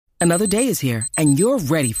Another day is here, and you're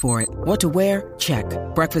ready for it. What to wear? Check.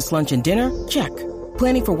 Breakfast, lunch, and dinner? Check.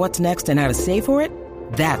 Planning for what's next and how to save for it?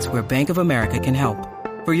 That's where Bank of America can help.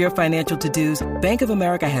 For your financial to-dos, Bank of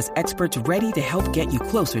America has experts ready to help get you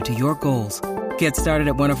closer to your goals. Get started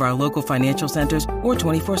at one of our local financial centers or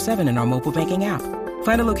 24/7 in our mobile banking app.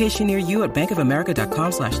 Find a location near you at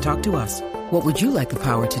bankofamerica.com/talktous. What would you like the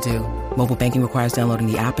power to do? Mobile banking requires downloading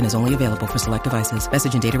the app and is only available for select devices.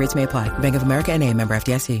 Message and data rates may apply. Bank of America N.A., member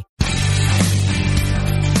FDIC.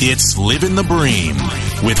 It's Living the Bream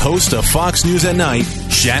with host of Fox News at Night,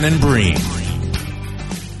 Shannon Bream.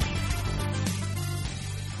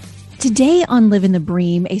 Today on Living the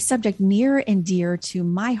Bream, a subject near and dear to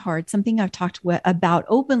my heart, something I've talked about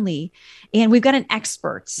openly. And we've got an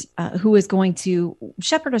expert who is going to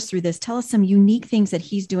shepherd us through this, tell us some unique things that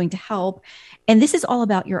he's doing to help. And this is all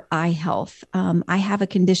about your eye health. I have a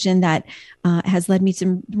condition that has led me to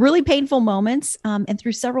some really painful moments and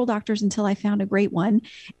through several doctors until I found a great one.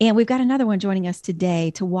 And we've got another one joining us today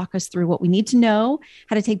to walk us through what we need to know,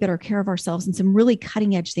 how to take better care of ourselves, and some really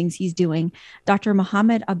cutting edge things he's doing. Dr.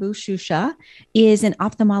 Mohammed Abu Shusha is an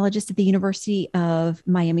ophthalmologist at the University of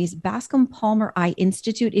Miami's Bascom Palmer Eye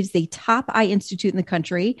Institute. It is the top eye institute in the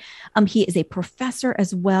country. He is a professor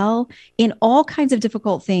as well in all kinds of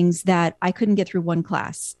difficult things that I couldn't get through one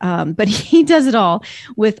class. But he does it all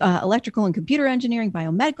with electrical and computer engineering,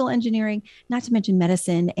 biomedical engineering, not to mention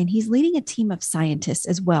medicine. And he's leading a team of scientists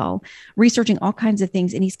as well, researching all kinds of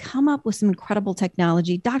things. And he's come up with some incredible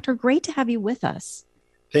technology. Doctor, great to have you with us.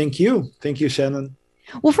 Thank you. Thank you, Shannon.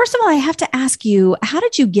 Well, first of all, I have to ask you, how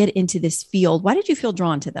did you get into this field? Why did you feel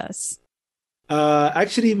drawn to this?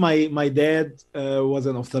 Actually, my dad was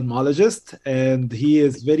an ophthalmologist, and he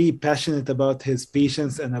is very passionate about his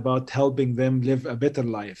patients and about helping them live a better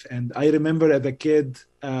life. And I remember as a kid,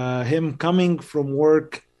 him coming from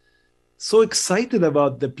work, so excited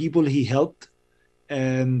about the people he helped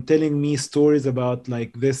and telling me stories about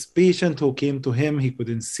like this patient who came to him, he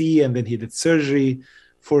couldn't see, and then he did surgery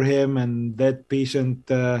for him. And that patient,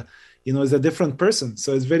 is a different person.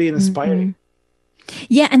 So it's very inspiring. Mm-hmm.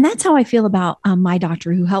 Yeah. And that's how I feel about my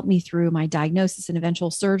doctor who helped me through my diagnosis and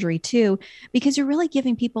eventual surgery too, because you're really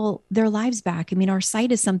giving people their lives back. I mean, our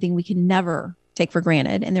sight is something we can never take for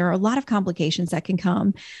granted. And there are a lot of complications that can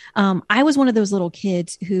come. I was one of those little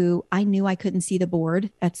kids who I knew I couldn't see the board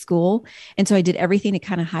at school. And so I did everything to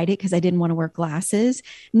kind of hide it because I didn't want to wear glasses.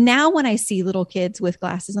 Now, when I see little kids with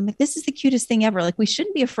glasses, I'm like, this is the cutest thing ever. Like, we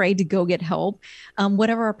shouldn't be afraid to go get help,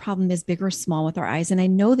 whatever our problem is, big or small, with our eyes. And I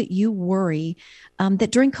know that you worry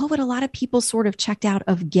that during COVID, a lot of people sort of checked out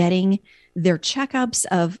of getting their checkups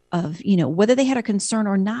of whether they had a concern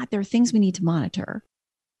or not. There are things we need to monitor.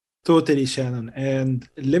 Totally, Shannon. And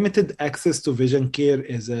limited access to vision care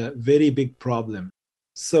is a very big problem.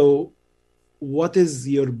 So what is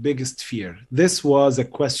your biggest fear? This was a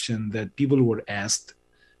question that people were asked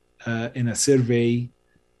in a survey.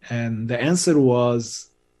 And the answer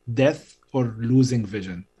was death or losing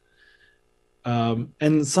vision.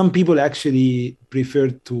 And some people actually prefer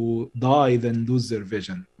to die than lose their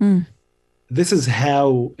vision. This is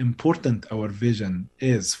how important our vision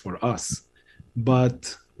is for us.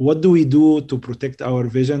 But what do we do to protect our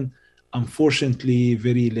vision? Unfortunately,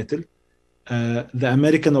 very little. The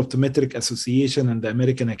American Optometric Association and the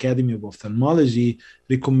American Academy of Ophthalmology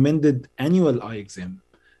recommended annual eye exam.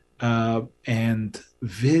 And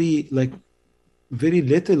very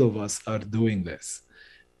little of us are doing this.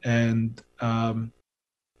 And,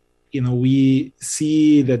 we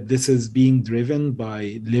see that this is being driven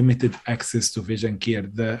by limited access to vision care.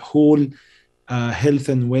 The whole health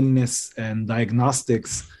and wellness and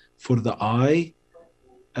diagnostics for the eye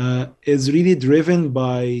is really driven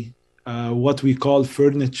by what we call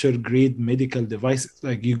furniture grade medical devices.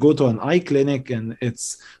 Like, you go to an eye clinic and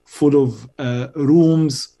it's full of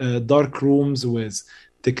rooms, dark rooms with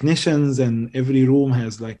technicians, and every room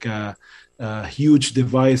has like a huge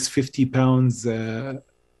device, 50 pounds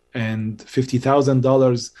and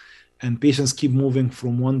 $50,000. And patients keep moving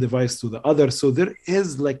from one device to the other. So there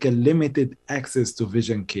is like a limited access to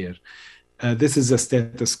vision care. This is a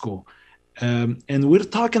status quo. And we're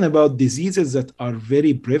talking about diseases that are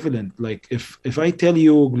very prevalent. Like if I tell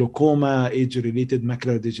you glaucoma, age-related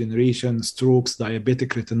macular degeneration, strokes, diabetic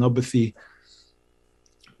retinopathy,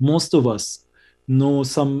 most of us know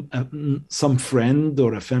some friend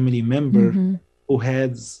or a family member who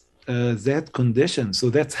has that condition. So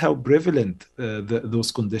that's how prevalent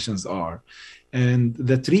those conditions are. And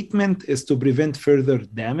the treatment is to prevent further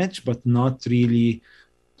damage, but not really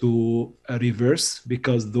to reverse,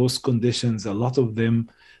 because those conditions, a lot of them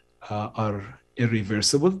are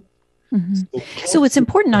irreversible. Mhm. So it's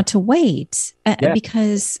important not to wait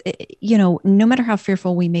because, no matter how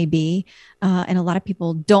fearful we may be, and a lot of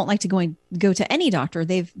people don't like to go to any doctor.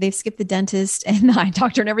 They've skipped the dentist and the eye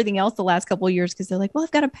doctor and everything else the last couple of years because they're like, well,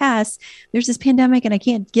 I've got to pass. There's this pandemic and I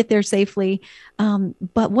can't get there safely.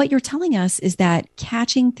 But what you're telling us is that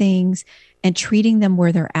catching things and treating them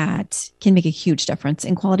where they're at can make a huge difference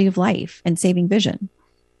in quality of life and saving vision.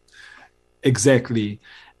 Exactly.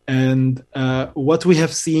 And what we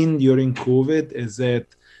have seen during COVID is that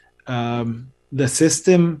the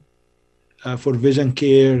system for vision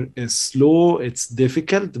care is slow, it's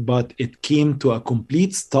difficult, but it came to a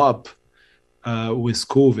complete stop with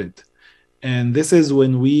COVID. And this is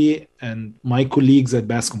when we and my colleagues at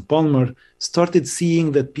Bascom Palmer started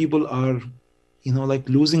seeing that people are,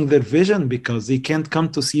 losing their vision because they can't come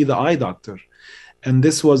to see the eye doctor. And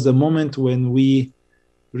this was the moment when we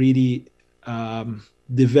really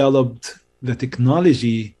developed the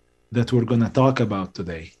technology that we're going to talk about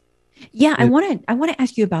today. Yeah, I want to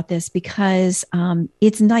ask you about this because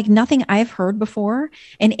it's like nothing I've heard before.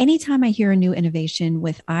 And anytime I hear a new innovation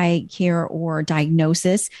with eye care or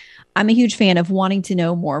diagnosis, I'm a huge fan of wanting to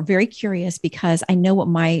know more, very curious because I know what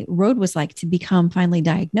my road was like to become finally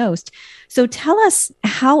diagnosed. So tell us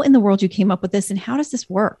how in the world you came up with this and how does this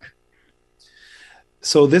work?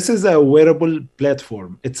 So this is a wearable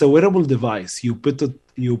platform. It's a wearable device. You put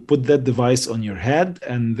that device on your head,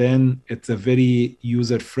 and then it's a very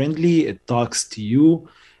user-friendly. It talks to you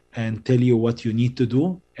and tell you what you need to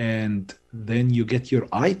do, and then you get your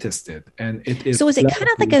eye tested. And it is. So is it kind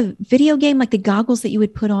of like a video game, like the goggles that you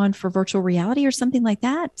would put on for virtual reality or something like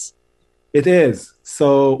that? It is.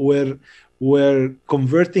 So we're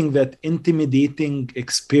converting that intimidating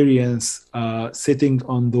experience, sitting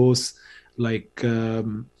on those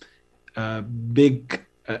big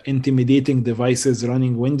intimidating devices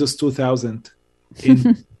running Windows 2000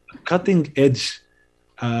 in cutting edge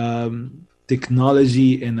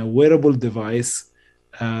technology in a wearable device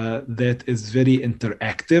that is very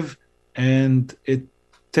interactive, and it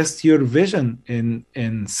tests your vision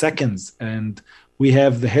in seconds. And we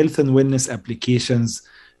have the health and wellness applications.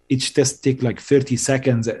 Each test takes like 30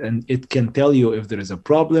 seconds, and it can tell you if there is a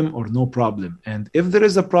problem or no problem. And if there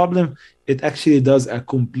is a problem, it actually does a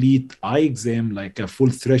complete eye exam, like a full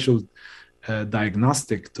threshold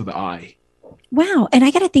diagnostic to the eye. Wow. And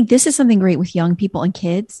I got to think this is something great with young people and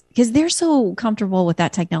kids because they're so comfortable with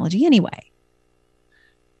that technology anyway.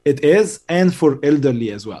 It is, and for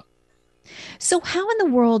elderly as well. So how in the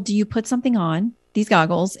world do you put something on, these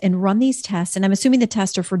goggles, and run these tests? And I'm assuming the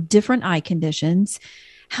tests are for different eye conditions.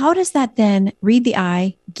 How does that then read the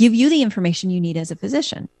eye, give you the information you need as a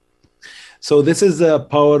physician? So this is the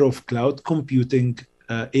power of cloud computing,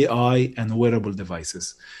 AI, and wearable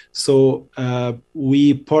devices. So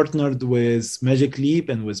we partnered with Magic Leap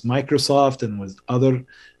and with Microsoft and with other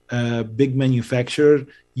big manufacturer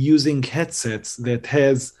using headsets that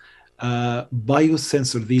has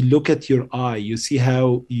biosensor. They look at your eye. You see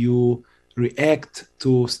how you react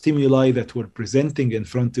to stimuli that were presenting in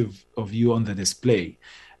front of you on the display.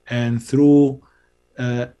 And through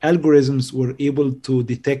algorithms, we're able to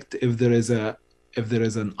detect if there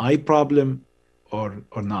is an eye problem or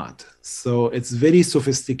not. So it's very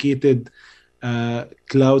sophisticated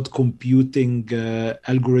cloud computing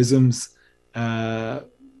algorithms,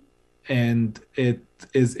 and it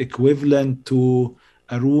is equivalent to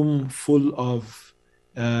a room full of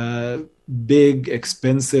big,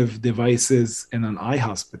 expensive devices in an eye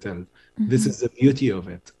hospital. Mm-hmm. This is the beauty of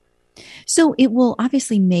it. So it will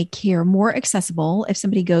obviously make care more accessible if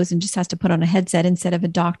somebody goes and just has to put on a headset instead of a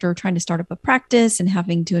doctor trying to start up a practice and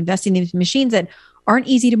having to invest in these machines that aren't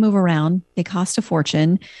easy to move around. They cost a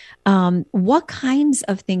fortune. What kinds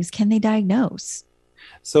of things can they diagnose?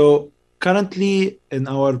 So currently in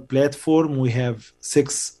our platform, we have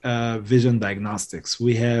 6 vision diagnostics.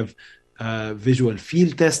 We have visual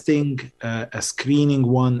field testing, a screening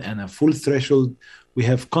one, and a full threshold. We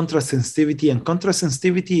have contrast sensitivity, and contrast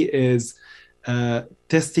sensitivity is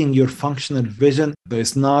testing your functional vision.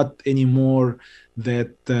 There's not anymore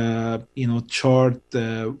that chart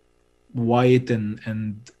white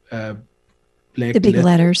and black. The big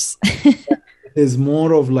letters. It is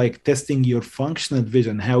more of like testing your functional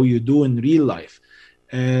vision, how you do in real life,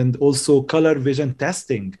 and also color vision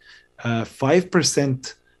testing.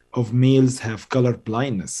 5% of males have color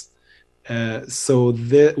blindness. So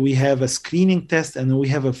we have a screening test, and we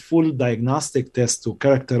have a full diagnostic test to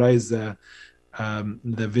characterize the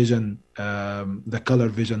vision, the color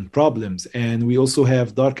vision problems. And we also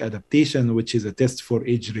have dark adaptation, which is a test for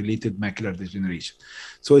age-related macular degeneration.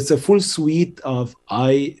 So it's a full suite of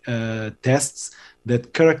eye tests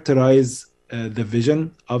that characterize the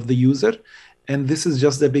vision of the user. And this is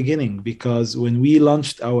just the beginning, because when we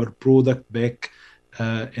launched our product back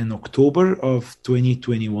in October of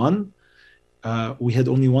 2021, we had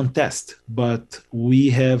only one test, but we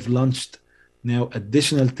have launched now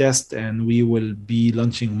additional tests, and we will be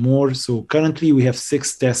launching more. So currently we have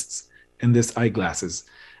 6 tests in this eyeglasses.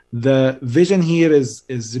 The vision here is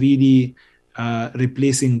really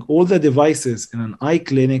replacing all the devices in an eye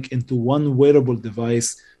clinic into one wearable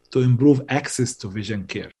device to improve access to vision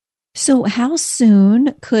care. So how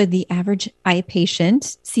soon could the average eye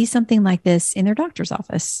patient see something like this in their doctor's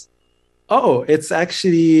office? Oh, it's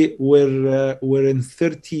actually, we're in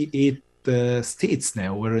 38 states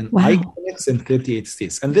now. We're in eye clinics in 38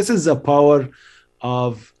 states. And this is the power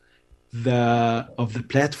of the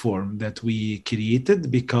platform that we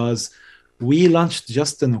created, because we launched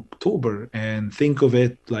just in October, and think of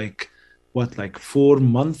it like 4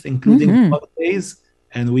 months, including holidays.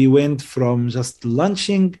 And we went from just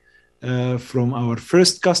launching from our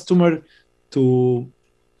first customer to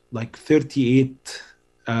like 38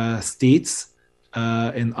 states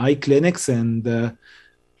in eye clinics. And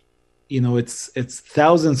it's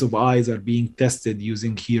thousands of eyes are being tested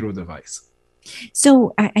using Hero device.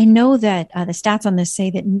 So I know that the stats on this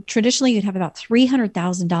say that traditionally you'd have about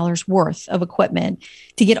 $300,000 worth of equipment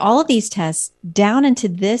to get all of these tests down into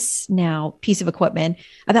this now piece of equipment,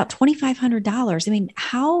 about $2,500. I mean,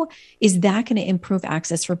 how is that going to improve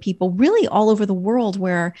access for people really all over the world,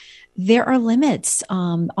 where there are limits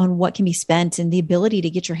on what can be spent and the ability to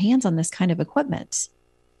get your hands on this kind of equipment?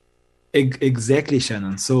 Exactly,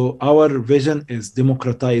 Shannon. So our vision is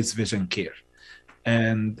democratize vision care.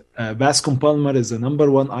 And Bascom Palmer is the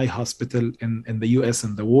 #1 eye hospital in the US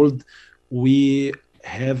and the world. We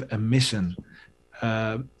have a mission.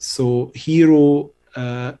 So Hero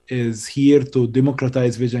is here to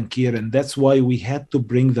democratize vision care. And that's why we had to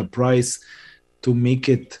bring the price to make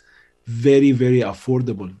it very, very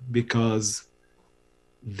affordable, because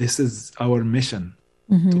this is our mission,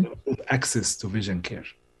 to improve access to vision care.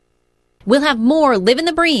 We'll have more Living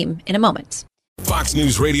the Bream in a moment. Fox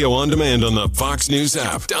News Radio on demand on the Fox News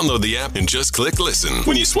app. Download the app and just click listen.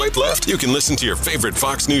 When you swipe left, you can listen to your favorite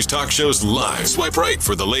Fox News talk shows live. Swipe right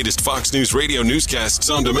for the latest Fox News Radio newscasts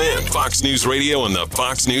on demand. Fox News Radio on the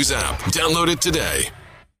Fox News app. Download it today.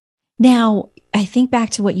 Now, I think back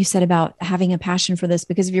to what you said about having a passion for this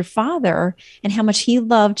because of your father and how much he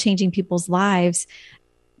loved changing people's lives.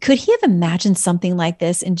 Could he have imagined something like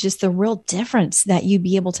this and just the real difference that you'd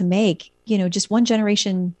be able to make, just one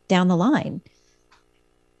generation down the line?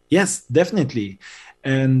 Yes, definitely.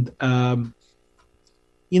 And,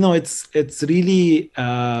 it's really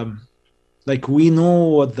like we know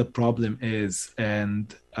what the problem is.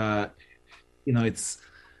 And,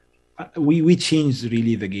 we changed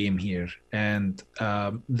really the game here. And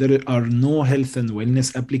there are no health and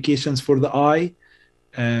wellness applications for the eye.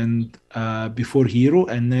 And before Hero,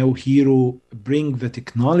 and now Hero bring the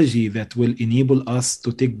technology that will enable us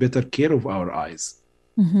to take better care of our eyes.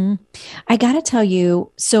 Mm-hmm. I got to tell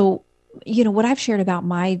you, so, what I've shared about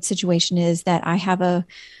my situation is that I have a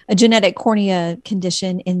genetic cornea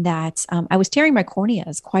condition in that I was tearing my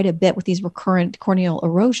corneas quite a bit with these recurrent corneal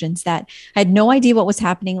erosions that I had no idea what was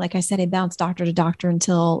happening. Like I said, I bounced doctor to doctor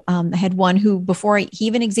until I had one who, before he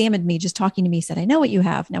even examined me, just talking to me, said, "I know what you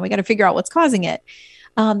have. Now we got to figure out what's causing it."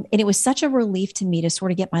 And it was such a relief to me to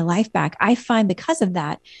sort of get my life back. I find because of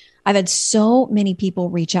that, I've had so many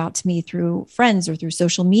people reach out to me through friends or through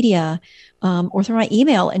social media or through my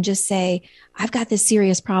email and just say, I've got this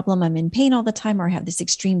serious problem. I'm in pain all the time, or I have this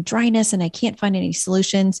extreme dryness and I can't find any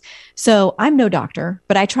solutions. So I'm no doctor,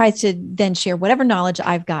 but I try to then share whatever knowledge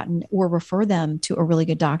I've gotten or refer them to a really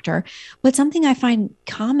good doctor. But something I find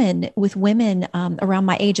common with women around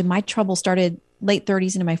my age, and my trouble started late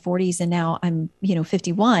 30s into my 40s, and now I'm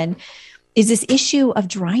 51, is this issue of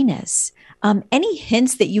dryness. Any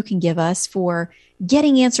hints that you can give us for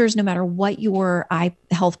getting answers no matter what your eye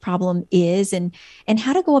health problem is, and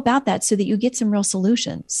how to go about that so that you get some real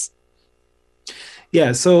solutions?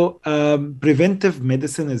 Yeah, so preventive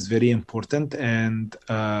medicine is very important. And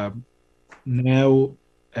now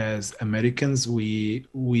as Americans, we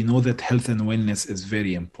know that health and wellness is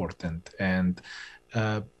very important. And,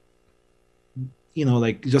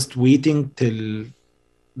 just waiting till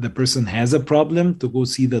the person has a problem to go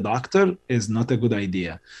see the doctor is not a good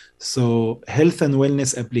idea. So health and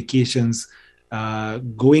wellness applications,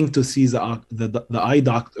 going to see the eye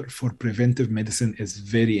doctor for preventive medicine is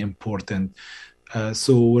very important.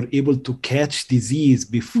 So we're able to catch disease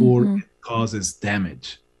before it causes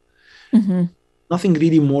damage. Mm-hmm. nothing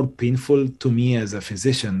really more painful to me as a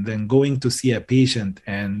physician than going to see a patient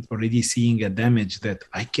and already seeing a damage that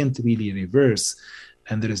I can't really reverse,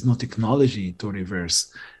 and there is no technology to reverse.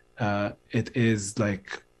 It is like,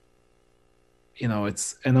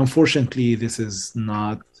 and unfortunately, this is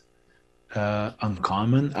not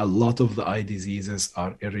uncommon. A lot of the eye diseases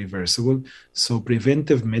are irreversible. So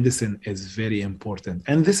preventive medicine is very important.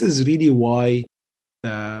 And this is really why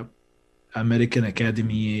the American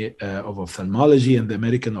Academy of Ophthalmology and the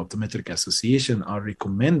American Optometric Association are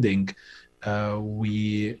recommending we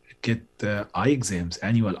get eye exams,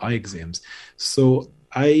 annual eye exams. So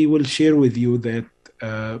I will share with you that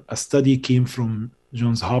a study came from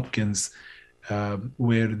Johns Hopkins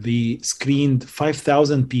where they screened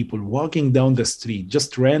 5,000 people walking down the street,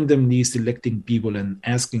 just randomly selecting people and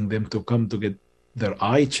asking them to come to get their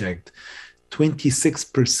eye checked.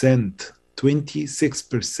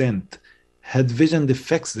 26% had vision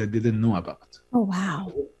defects that they didn't know about. Oh,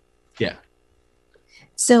 wow. Yeah.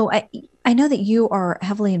 So I know that you are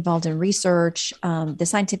heavily involved in research, the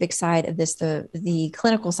scientific side of this, the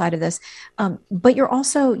clinical side of this, but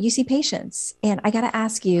you see patients. And I got to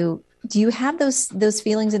ask you, do you have those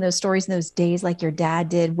feelings and those stories and those days like your dad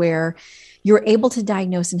did where you're able to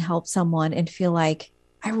diagnose and help someone and feel like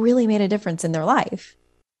I really made a difference in their life?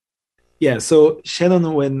 Yeah. So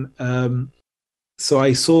Shannon, so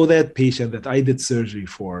I saw that patient that I did surgery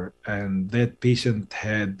for, and that patient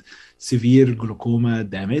had severe glaucoma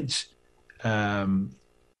damage. And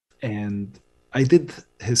I did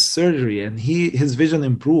his surgery and his vision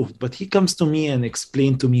improved, but he comes to me and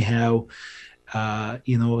explained to me how,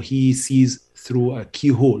 he sees through a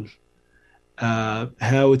keyhole,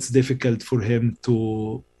 how it's difficult for him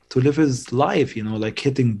to live his life, like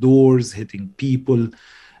hitting doors, hitting people.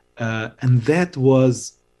 And that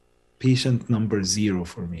was patient number 0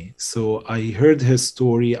 for me. So I heard his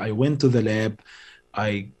story. I went to the lab.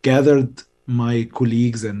 I gathered my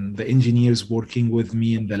colleagues and the engineers working with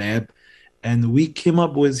me in the lab, and we came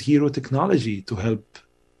up with Hero technology to help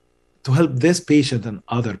this patient and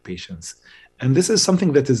other patients. And this is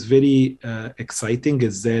something that is very exciting,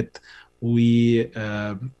 is that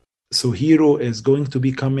so Hero is going to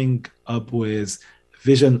be coming up with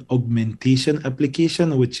vision augmentation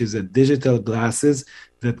application, which is a digital glasses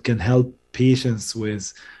that can help patients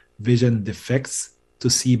with vision defects to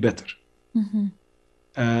see better. Mm-hmm.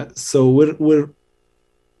 So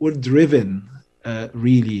we're driven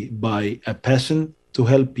really by a passion to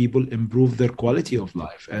help people improve their quality of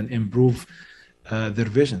life and improve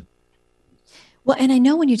their vision. Well, and I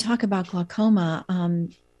know when you talk about glaucoma,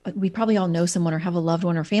 we probably all know someone or have a loved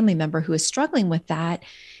one or family member who is struggling with that.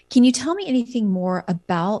 Can you tell me anything more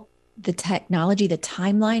about the technology, the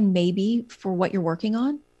timeline maybe for what you're working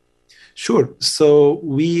on? Sure. So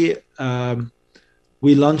we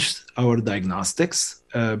launched our diagnostics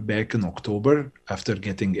back in October after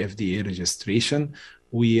getting FDA registration.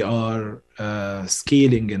 We are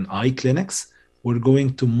scaling in eye clinics. We're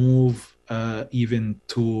going to move even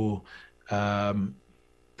to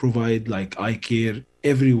provide like eye care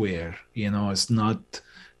everywhere. It's not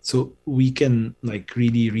so we can like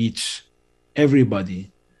really reach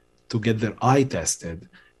everybody to get their eye tested.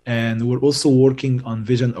 And we're also working on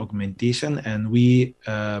vision augmentation, and we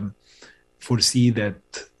foresee that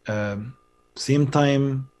same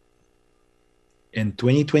time in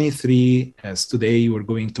 2023 as today, we're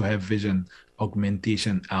going to have vision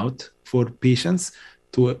augmentation out for patients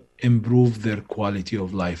to improve their quality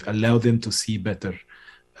of life, allow them to see better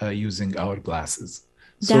using our glasses.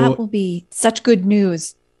 That will be such good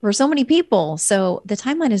news for so many people. So the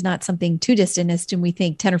timeline is not something too distant as to we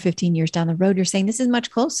think 10 or 15 years down the road. You're saying this is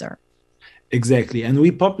much closer. Exactly. And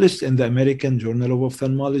we published in the American Journal of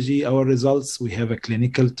Ophthalmology our results. We have a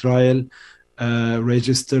clinical trial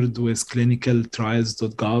registered with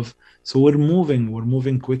clinicaltrials.gov. So we're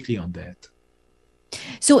moving quickly on that.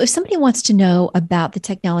 So if somebody wants to know about the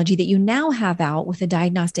technology that you now have out with the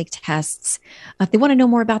diagnostic tests, if they want to know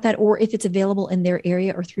more about that, or if it's available in their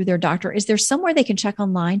area or through their doctor, is there somewhere they can check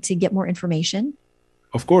online to get more information?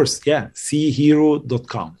 Of course. Yeah.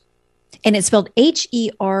 seehero.com. And it's spelled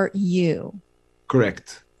HERU.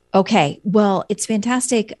 Correct. Okay. Well, it's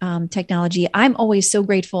fantastic technology. I'm always so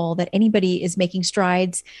grateful that anybody is making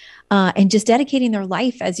strides and just dedicating their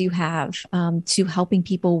life as you have to helping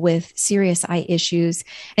people with serious eye issues.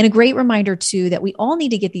 And a great reminder, too, that we all need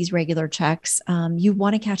to get these regular checks. You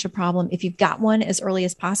want to catch a problem if you've got one as early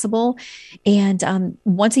as possible. And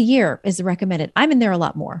once a year is recommended. I'm in there a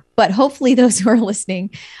lot more, but hopefully those who are listening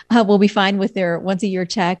will be fine with their once a year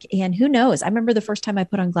check. And who knows? I remember the first time I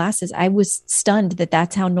put on glasses, I was stunned that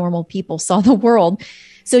that's how normal people saw the world.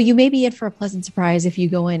 So you may be in for a pleasant surprise if you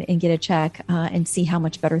go in and get a check and see how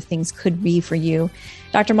much better things could be for you.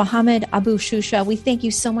 Dr. Mohammed Abu-Shuja, we thank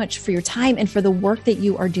you so much for your time and for the work that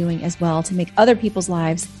you are doing as well to make other people's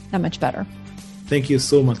lives that much better. Thank you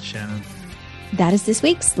so much, Shannon. That is this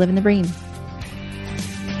week's Living the Bream.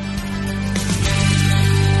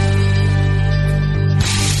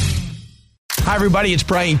 Hi, everybody. It's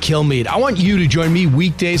Brian Kilmeade. I want you to join me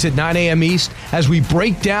weekdays at 9 a.m. East as we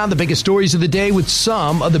break down the biggest stories of the day with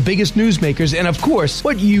some of the biggest newsmakers and, of course,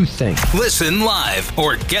 what you think. Listen live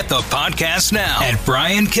or get the podcast now at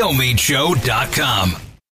BrianKilmeadeShow.com.